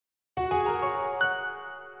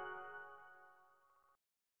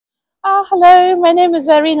Hello, my name is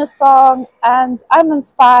Irina Song and I'm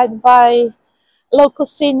inspired by local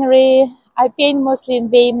scenery. I paint mostly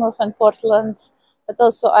in Weymouth and Portland, but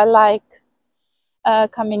also I like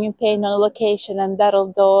coming and paint on location and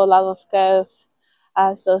Darrell Door, Love Cove,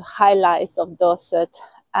 so highlights of Dorset.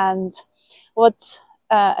 And what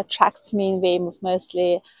attracts me in Weymouth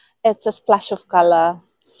mostly, it's a splash of color.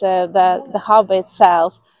 So the harbour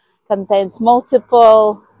itself contains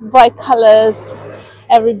multiple bright colors,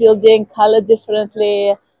 every building color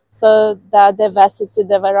differently. So the diversity,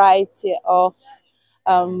 the variety of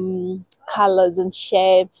colors and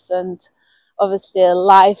shapes, and obviously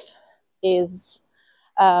life is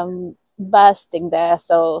bursting there.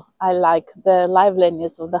 So I like the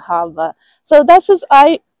liveliness of the harbour. So that's as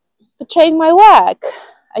I portray my work.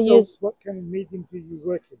 What kind of medium do you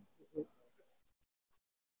work in?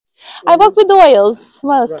 I work with oils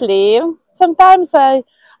mostly. Right. Sometimes I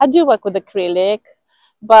do work with acrylic,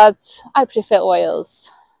 but I prefer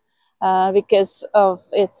oils because of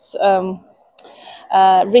its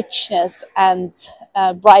richness and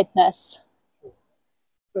brightness.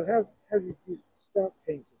 So how did you start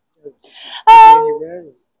painting?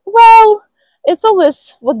 Well, it's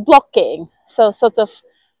always with blocking. So sort of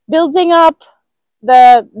building up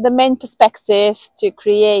the main perspective to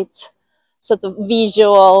create sort of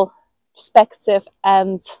visual perspective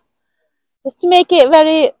and just to make it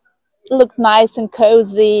very look nice and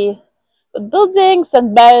cozy with buildings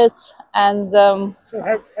and boats. And so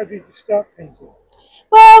how did you start painting?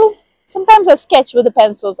 Well, sometimes I sketch with the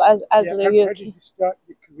pencils as how did you start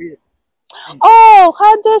your career? Oh,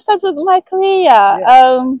 how do I start with my career?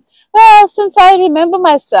 Yeah. Well, since I remember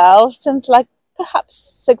myself, since like perhaps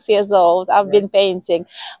 6 years old, I've been painting.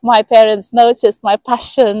 My parents noticed my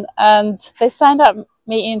passion and they signed up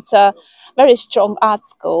me into a very strong art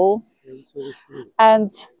school. And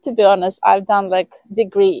to be honest, I've done like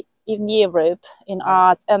degree in Europe in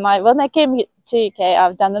art. And when I came to UK,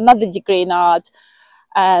 I've done another degree in art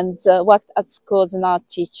and worked at school as an art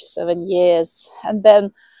teacher for 7 years. And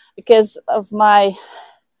then because of my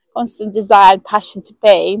constant desire and passion to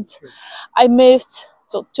paint, I moved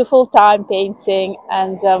to full-time painting,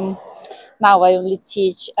 and now I only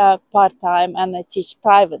teach part-time and I teach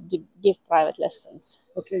private, give private lessons.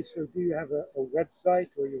 Okay, so do you have a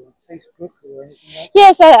website, or you're on Facebook or anything like that?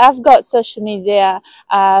 Yes, I've got social media,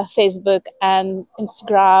 Facebook and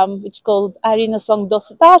Instagram, which is called Irina Song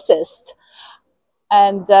Dorset Artist.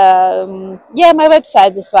 And yeah, my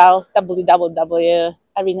website as well,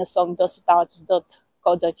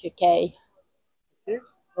 www.irinasongdorsetartist.co.uk. Okay,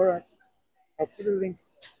 all right. I'll put a link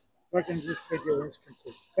right in this video when it's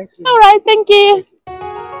complete. Thanks. All right, thank you.